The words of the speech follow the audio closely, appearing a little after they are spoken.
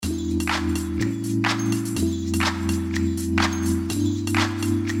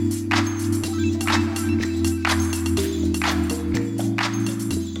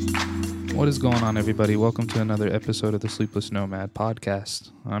is going on, everybody? Welcome to another episode of the Sleepless Nomad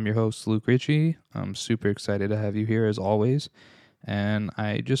podcast. I'm your host, Luke Ritchie. I'm super excited to have you here as always. And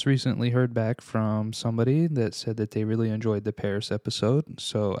I just recently heard back from somebody that said that they really enjoyed the Paris episode.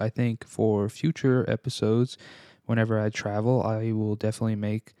 So I think for future episodes, whenever I travel, I will definitely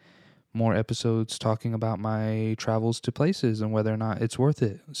make more episodes talking about my travels to places and whether or not it's worth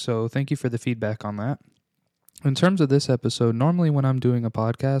it. So thank you for the feedback on that. In terms of this episode, normally when I'm doing a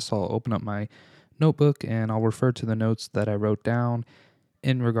podcast, I'll open up my notebook and I'll refer to the notes that I wrote down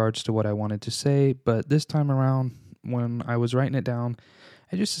in regards to what I wanted to say. But this time around, when I was writing it down,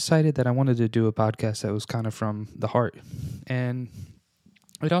 I just decided that I wanted to do a podcast that was kind of from the heart. And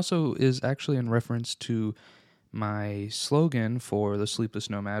it also is actually in reference to my slogan for the Sleepless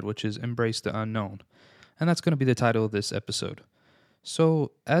Nomad, which is Embrace the Unknown. And that's going to be the title of this episode.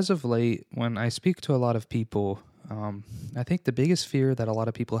 So, as of late, when I speak to a lot of people, I think the biggest fear that a lot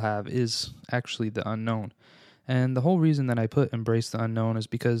of people have is actually the unknown. And the whole reason that I put embrace the unknown is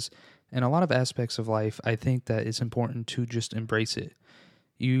because in a lot of aspects of life, I think that it's important to just embrace it.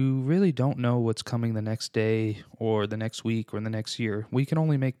 You really don't know what's coming the next day or the next week or the next year. We can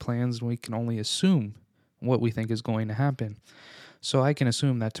only make plans and we can only assume what we think is going to happen. So I can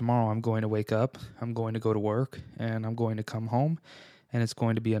assume that tomorrow I'm going to wake up, I'm going to go to work, and I'm going to come home. And it's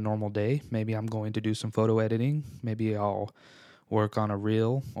going to be a normal day. Maybe I'm going to do some photo editing. Maybe I'll work on a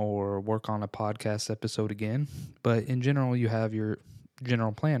reel or work on a podcast episode again. But in general, you have your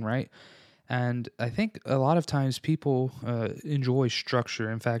general plan, right? And I think a lot of times people enjoy structure.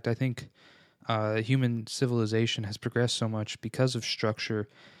 In fact, I think human civilization has progressed so much because of structure,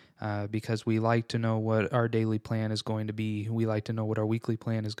 because we like to know what our daily plan is going to be. We like to know what our weekly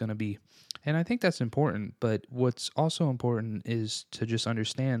plan is going to be. And I think that's important, but what's also important is to just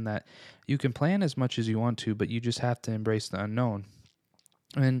understand that you can plan as much as you want to, but you just have to embrace the unknown.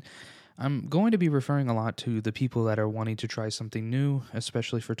 And I'm going to be referring a lot to the people that are wanting to try something new,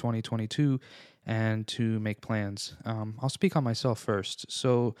 especially for 2022, and to make plans. I'll speak on myself first.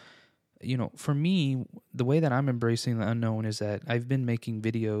 So, for me, the way that I'm embracing the unknown is that I've been making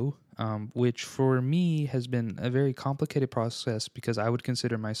video, which for me has been a very complicated process because I would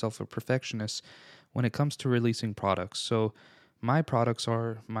consider myself a perfectionist when it comes to releasing products. So my products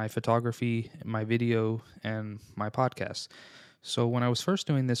are my photography, my video, and my podcast. So when I was first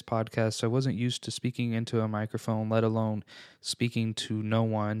doing this podcast, I wasn't used to speaking into a microphone, let alone speaking to no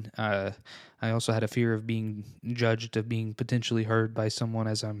one. I also had a fear of being judged, of being potentially heard by someone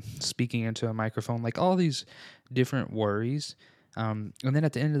as I'm speaking into a microphone, like all these different worries. And then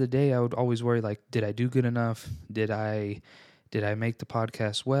at the end of the day, I would always worry, like, did I do good enough? Did I make the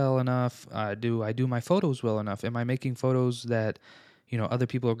podcast well enough? Do I do my photos well enough? Am I making photos that other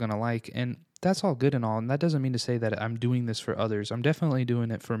people are going to like? And that's all good and all, and that doesn't mean to say that I'm doing this for others. I'm definitely doing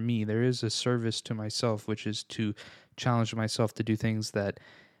it for me. There is a service to myself, which is to challenge myself to do things that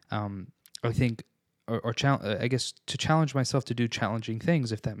I think, I guess, to challenge myself to do challenging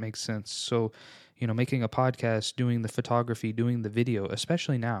things, if that makes sense. So, making a podcast, doing the photography, doing the video,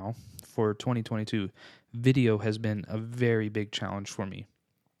 especially now for 2022, video has been a very big challenge for me.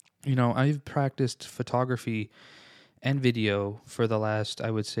 I've practiced photography and video for the last,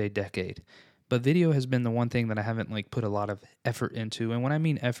 I would say, decade. But video has been the one thing that I haven't put a lot of effort into. And when I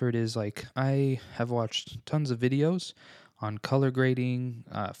mean effort is I have watched tons of videos on color grading,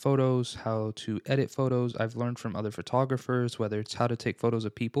 photos, how to edit photos. I've learned from other photographers, whether it's how to take photos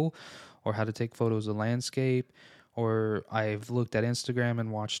of people or how to take photos of landscape, or I've looked at Instagram and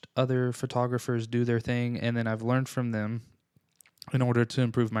watched other photographers do their thing, and then I've learned from them in order to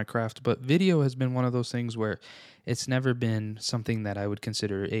improve my craft. But video has been one of those things where it's never been something that I would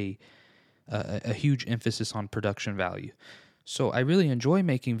consider a huge emphasis on production value. So I really enjoy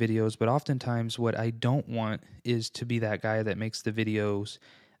making videos, but oftentimes what I don't want is to be that guy that makes the videos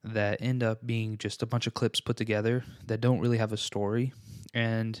that end up being just a bunch of clips put together that don't really have a story.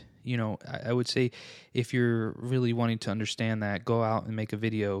 And, I would say if you're really wanting to understand that, go out and make a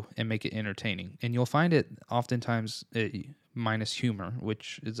video and make it entertaining. And you'll find it oftentimes minus humor,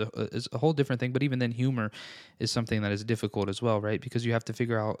 which is a whole different thing. But even then, humor is something that is difficult as well, right? Because you have to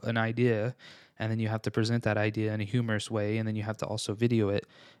figure out an idea, and then you have to present that idea in a humorous way, and then you have to also video it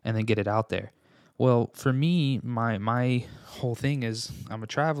and then get it out there. Well, for me, my whole thing is I'm a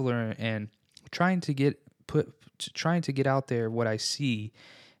traveler and trying to get out there what I see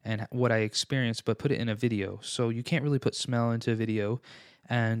and what I experience, but put it in a video. So you can't really put smell into a video,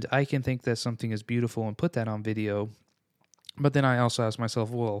 and I can think that something is beautiful and put that on video. But then I also ask myself,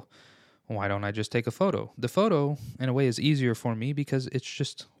 well, why don't I just take a photo? The photo, in a way, is easier for me because it's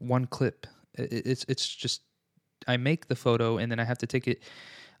just one clip. It's just I make the photo and then I have to take it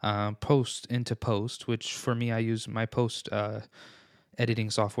post into Post, which for me, I use my post editing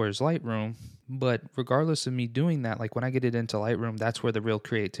software is Lightroom. But regardless of me doing that, like when I get it into Lightroom, that's where the real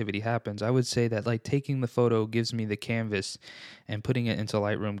creativity happens. I would say that like taking the photo gives me the canvas, and putting it into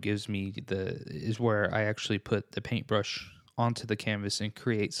Lightroom is where I actually put the paintbrush onto the canvas and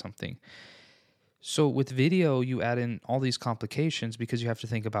create something. So with video, you add in all these complications because you have to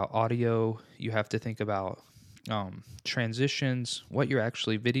think about audio, you have to think about transitions, what you're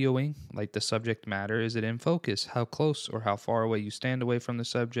actually videoing, like the subject matter. Is it in focus? How close or how far away you stand away from the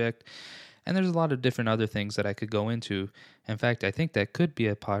subject? And there's a lot of different other things that I could go into. In fact, I think that could be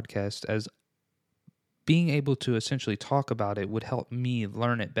a podcast, as being able to essentially talk about it would help me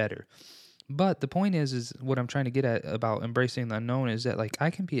learn it better. But the point is what I'm trying to get at about embracing the unknown is that like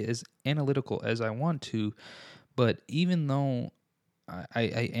I can be as analytical as I want to, but even though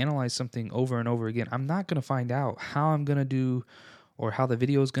I analyze something over and over again, I'm not going to find out how I'm going to do or how the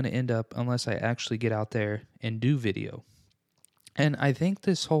video is going to end up unless I actually get out there and do video. And I think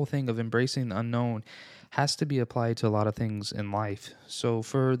this whole thing of embracing the unknown has to be applied to a lot of things in life. So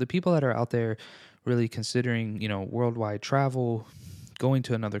for the people that are out there really considering, worldwide travel, going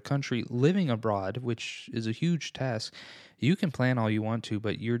to another country, living abroad, which is a huge task, you can plan all you want to,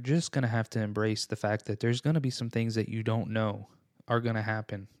 but you're just going to have to embrace the fact that there's going to be some things that you don't know are going to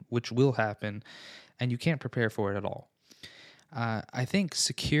happen, which will happen, and you can't prepare for it at all. I think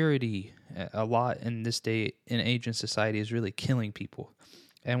security a lot in this day and age in society is really killing people.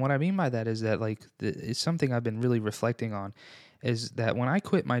 And what I mean by that is that it's something I've been really reflecting on, is that when I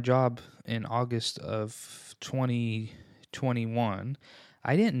quit my job in August of 2021,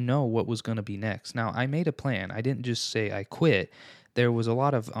 I didn't know what was going to be next. Now, I made a plan. I didn't just say I quit. There was a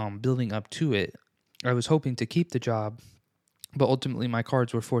lot of building up to it. I was hoping to keep the job, but ultimately my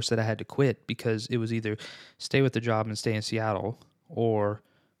cards were forced that I had to quit, because it was either stay with the job and stay in Seattle or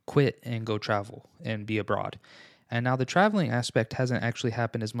quit and go travel and be abroad. And now the traveling aspect hasn't actually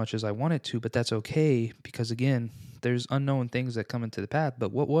happened as much as I wanted to, but that's okay, because again, there's unknown things that come into the path.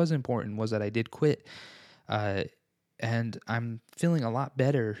 But what was important was that I did quit. And I'm feeling a lot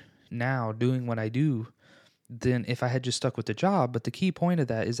better now doing what I do than if I had just stuck with the job. But the key point of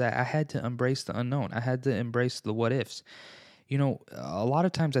that is that I had to embrace the unknown. I had to embrace the what ifs. A lot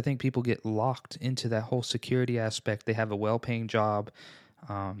of times I think people get locked into that whole security aspect. They have a well-paying job.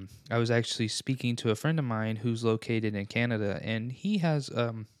 I was actually speaking to a friend of mine who's located in Canada, and he has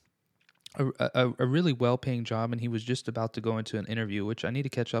a really well-paying job, and he was just about to go into an interview, which I need to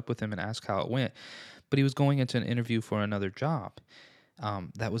catch up with him and ask how it went. But he was going into an interview for another job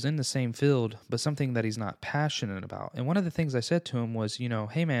that was in the same field, but something that he's not passionate about. And one of the things I said to him was,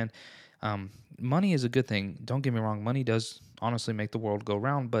 hey man, money is a good thing. Don't get me wrong. Money does honestly make the world go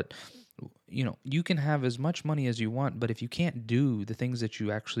round, but you can have as much money as you want, but if you can't do the things that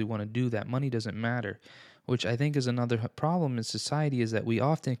you actually want to do, that money doesn't matter, which I think is another problem in society, is that we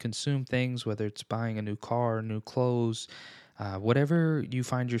often consume things, whether it's buying a new car, new clothes, whatever you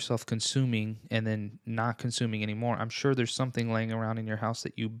find yourself consuming and then not consuming anymore. I'm sure there's something laying around in your house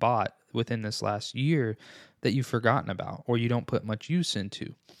that you bought within this last year that you've forgotten about or you don't put much use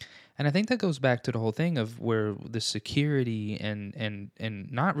into. And I think that goes back to the whole thing of where the security and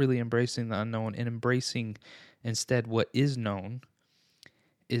not really embracing the unknown and embracing instead what is known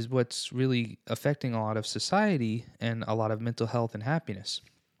is what's really affecting a lot of society and a lot of mental health and happiness.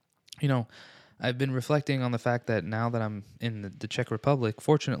 I've been reflecting on the fact that now that I'm in the Czech Republic,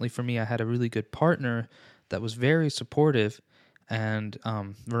 fortunately for me, I had a really good partner that was very supportive and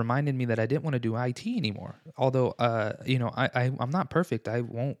reminded me that I didn't want to do IT anymore. Although, I'm not perfect. I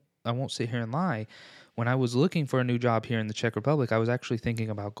won't sit here and lie. When I was looking for a new job here in the Czech Republic, I was actually thinking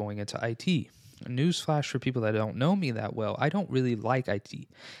about going into IT. Newsflash for people that don't know me that well, I don't really like IT.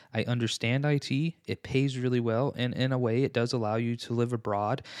 I understand IT. It pays really well, and in a way, it does allow you to live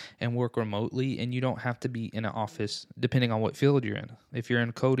abroad and work remotely, and you don't have to be in an office depending on what field you're in. If you're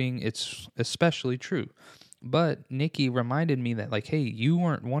in coding, it's especially true. But Nikki reminded me that, hey, you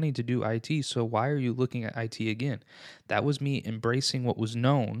weren't wanting to do IT, so why are you looking at IT again? That was me embracing what was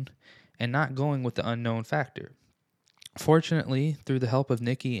known and not going with the unknown factor. Fortunately, through the help of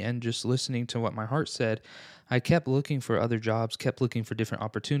Nikki and just listening to what my heart said, I kept looking for other jobs, kept looking for different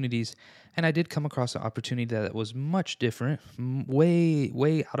opportunities, and I did come across an opportunity that was much different,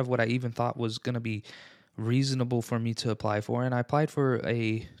 way out of what I even thought was going to be reasonable for me to apply for. And I applied for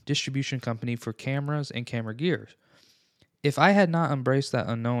a distribution company for cameras and camera gear. if I had not embraced that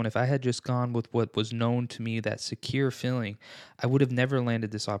unknown, if I had just gone with what was known to me, that secure feeling, I would have never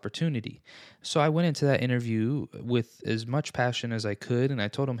landed this opportunity. So I went into that interview with as much passion as I could. And I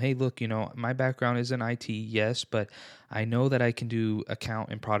told him, hey, look, my background is in IT, yes, but I know that I can do account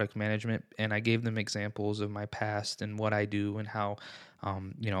and product management. And I gave them examples of my past and what I do and how,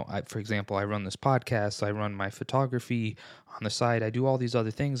 for example, I run this podcast, I run my photography on the side, I do all these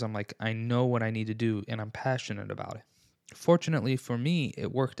other things. I'm like, I know what I need to do and I'm passionate about it. Fortunately for me,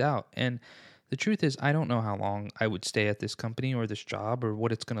 it worked out. And the truth is, I don't know how long I would stay at this company or this job or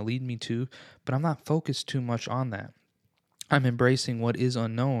what it's going to lead me to, but I'm not focused too much on that. I'm embracing what is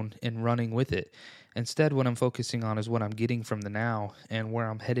unknown and running with it. Instead, what I'm focusing on is what I'm getting from the now and where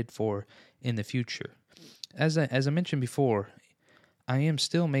I'm headed for in the future. As I mentioned before, I am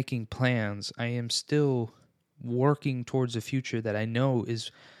still making plans. I am still working towards a future that I know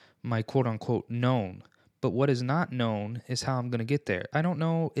is my quote unquote known. But what is not known is how I'm going to get there. I don't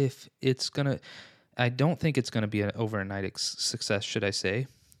know if I don't think it's going to be an overnight success, should I say.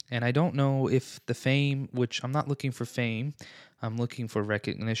 And I don't know if the fame, which I'm not looking for fame, I'm looking for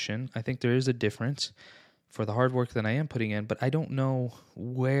recognition. I think there is a difference for the hard work that I am putting in, but I don't know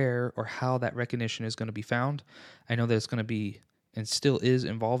where or how that recognition is going to be found. I know that it's going to be and still is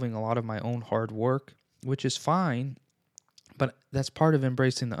involving a lot of my own hard work, which is fine, but that's part of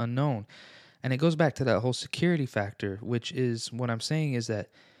embracing the unknown. And it goes back to that whole security factor, which is what I'm saying is that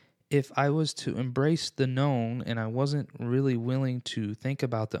if I was to embrace the known and I wasn't really willing to think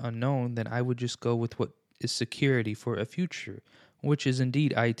about the unknown, then I would just go with what is security for a future, which is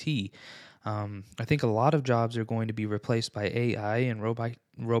indeed IT. I think a lot of jobs are going to be replaced by AI and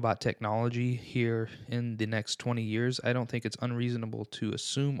robot technology here in the next 20 years. I don't think it's unreasonable to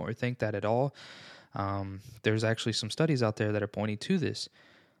assume or think that at all. There's actually some studies out there that are pointing to this.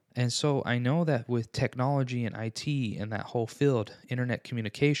 And so I know that with technology and IT and that whole field, internet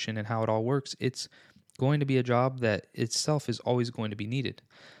communication and how it all works, it's going to be a job that itself is always going to be needed.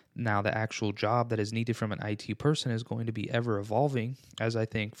 Now, the actual job that is needed from an IT person is going to be ever evolving, as I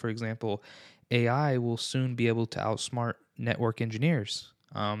think, for example, AI will soon be able to outsmart network engineers.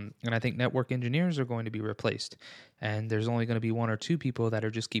 And I think network engineers are going to be replaced. And there's only going to be one or two people that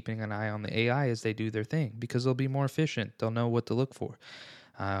are just keeping an eye on the AI as they do their thing because they'll be more efficient. They'll know what to look for.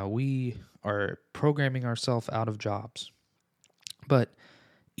 We are programming ourselves out of jobs. But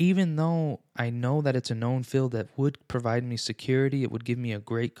even though I know that it's a known field that would provide me security, it would give me a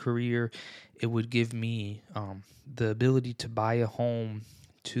great career, it would give me the ability to buy a home,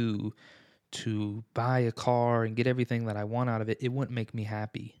 to buy a car and get everything that I want out of it, it wouldn't make me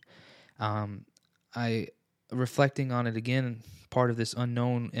happy. I reflecting on it again, part of this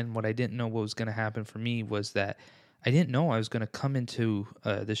unknown and what I didn't know what was going to happen for me was that I didn't know I was going to come into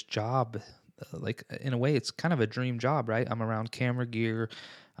this job. Like, in a way, it's kind of a dream job, right? I'm around camera gear.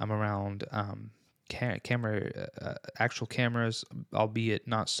 I'm around actual cameras, albeit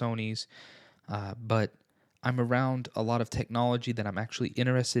not Sony's. But I'm around a lot of technology that I'm actually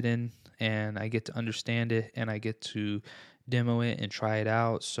interested in, and I get to understand it, and I get to demo it and try it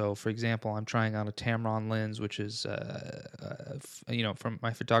out. So, for example, I'm trying out a Tamron lens, which is, from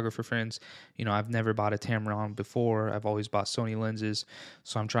my photographer friends, I've never bought a Tamron before. I've always bought Sony lenses.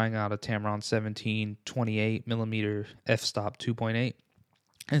 So I'm trying out a Tamron 17 28 millimeter f-stop 2.8.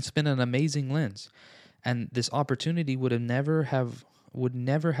 And it's been an amazing lens. And this opportunity would never have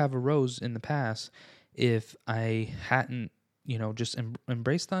arose in the past if I hadn't, just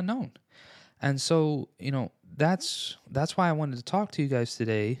embraced the unknown. And so, that's why I wanted to talk to you guys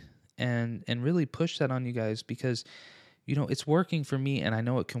today and really push that on you guys because, it's working for me and I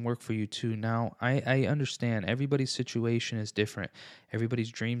know it can work for you too. Now, I understand everybody's situation is different. Everybody's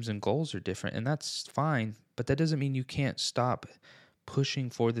dreams and goals are different, and that's fine. But that doesn't mean you can't stop pushing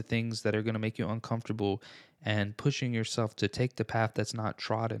for the things that are going to make you uncomfortable and pushing yourself to take the path that's not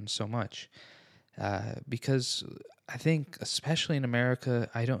trodden so much. Because I think, especially in America,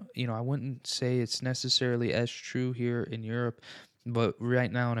 I wouldn't say it's necessarily as true here in Europe, but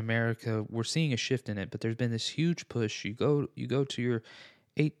right now in America, we're seeing a shift in it. But there's been this huge push. You go to your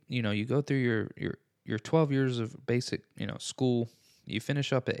you go through your 12 years of basic, school. You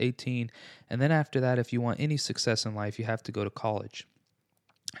finish up at 18, and then after that, if you want any success in life, you have to go to college.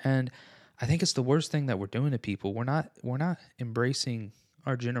 And I think it's the worst thing that we're doing to people. We're not embracing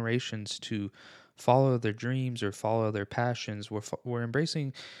our generations to follow their dreams or follow their passions. We're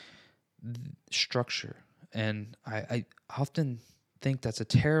embracing structure, and I often think that's a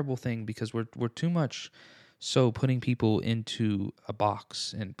terrible thing because we're too much So putting people into a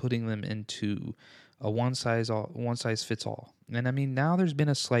box and putting them into a one size fits all. And I mean, now there's been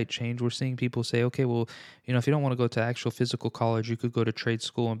a slight change. We're seeing people say, okay, well, if you don't want to go to actual physical college, you could go to trade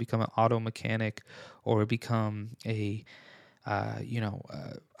school and become an auto mechanic or become a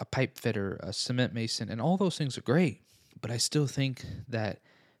pipe fitter, a cement mason, and all those things are great. But I still think that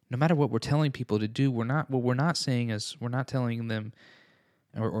no matter what we're telling people to do, we're not saying is we're not telling them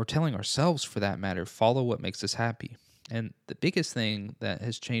or telling ourselves for that matter, follow what makes us happy. And the biggest thing that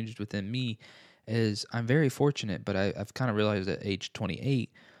has changed within me is I'm very fortunate, but I've kind of realized at age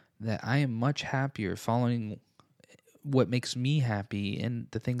 28 that I am much happier following what makes me happy and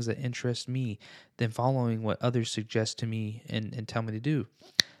the things that interest me than following what others suggest to me and tell me to do.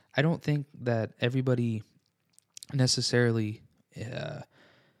 I don't think that everybody necessarily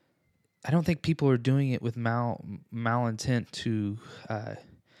I don't think people are doing it with malintent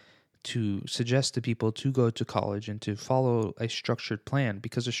to suggest to people to go to college and to follow a structured plan,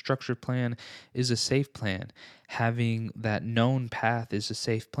 because a structured plan is a safe plan. Having that known path is a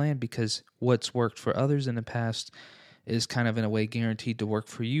safe plan because what's worked for others in the past is kind of in a way guaranteed to work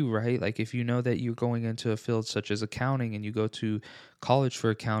for you, right? Like if you know that you're going into a field such as accounting and you go to college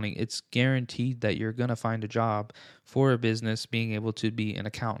for accounting, it's guaranteed that you're going to find a job for a business being able to be an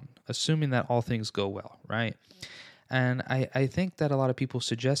accountant, assuming that all things go well, right? And I think that a lot of people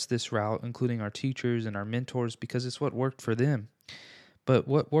suggest this route, including our teachers and our mentors, because it's what worked for them. But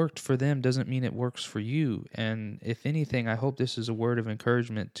what worked for them doesn't mean it works for you. And if anything, I hope this is a word of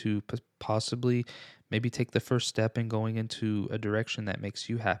encouragement to possibly maybe take the first step in going into a direction that makes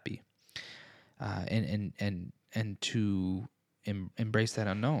you happy, and to embrace that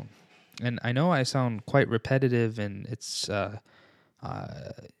unknown. And I know I sound quite repetitive, and it's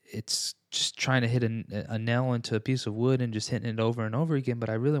just trying to hit a nail into a piece of wood and just hitting it over and over again, but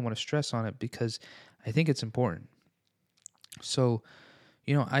I really want to stress on it because I think it's important. So,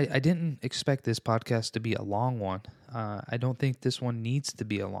 I didn't expect this podcast to be a long one. I don't think this one needs to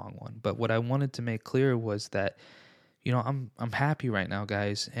be a long one, but what I wanted to make clear was that, I'm happy right now,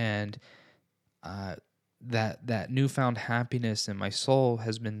 guys, and that newfound happiness in my soul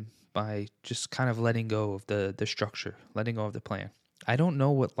has been by just kind of letting go of the structure, letting go of the plan. I don't know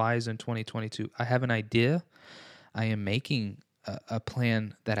what lies in 2022. I have an idea. I am making a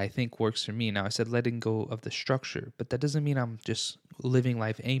plan that I think works for me. Now, I said letting go of the structure, but that doesn't mean I'm just living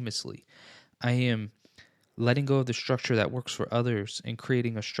life aimlessly. I am letting go of the structure that works for others and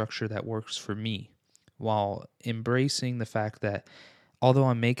creating a structure that works for me, while embracing the fact that although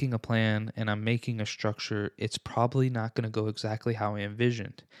I'm making a plan and I'm making a structure, it's probably not going to go exactly how I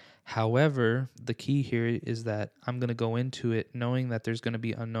envisioned. However, the key here is that I'm going to go into it knowing that there's going to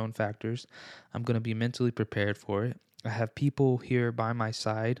be unknown factors. I'm going to be mentally prepared for it. I have people here by my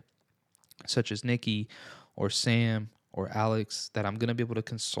side, such as Nikki or Sam or Alex, that I'm going to be able to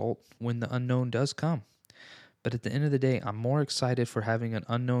consult when the unknown does come. But at the end of the day, I'm more excited for having an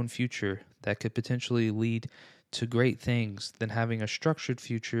unknown future that could potentially lead to great things than having a structured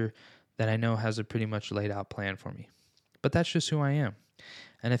future that I know has a pretty much laid out plan for me. But that's just who I am.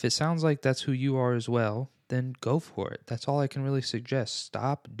 And if it sounds like that's who you are as well, then go for it. That's all I can really suggest.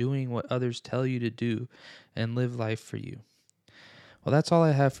 Stop doing what others tell you to do and live life for you. Well, that's all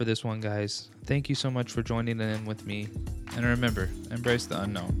I have for this one, guys. Thank you so much for joining in with me. And remember, embrace the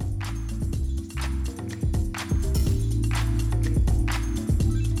unknown.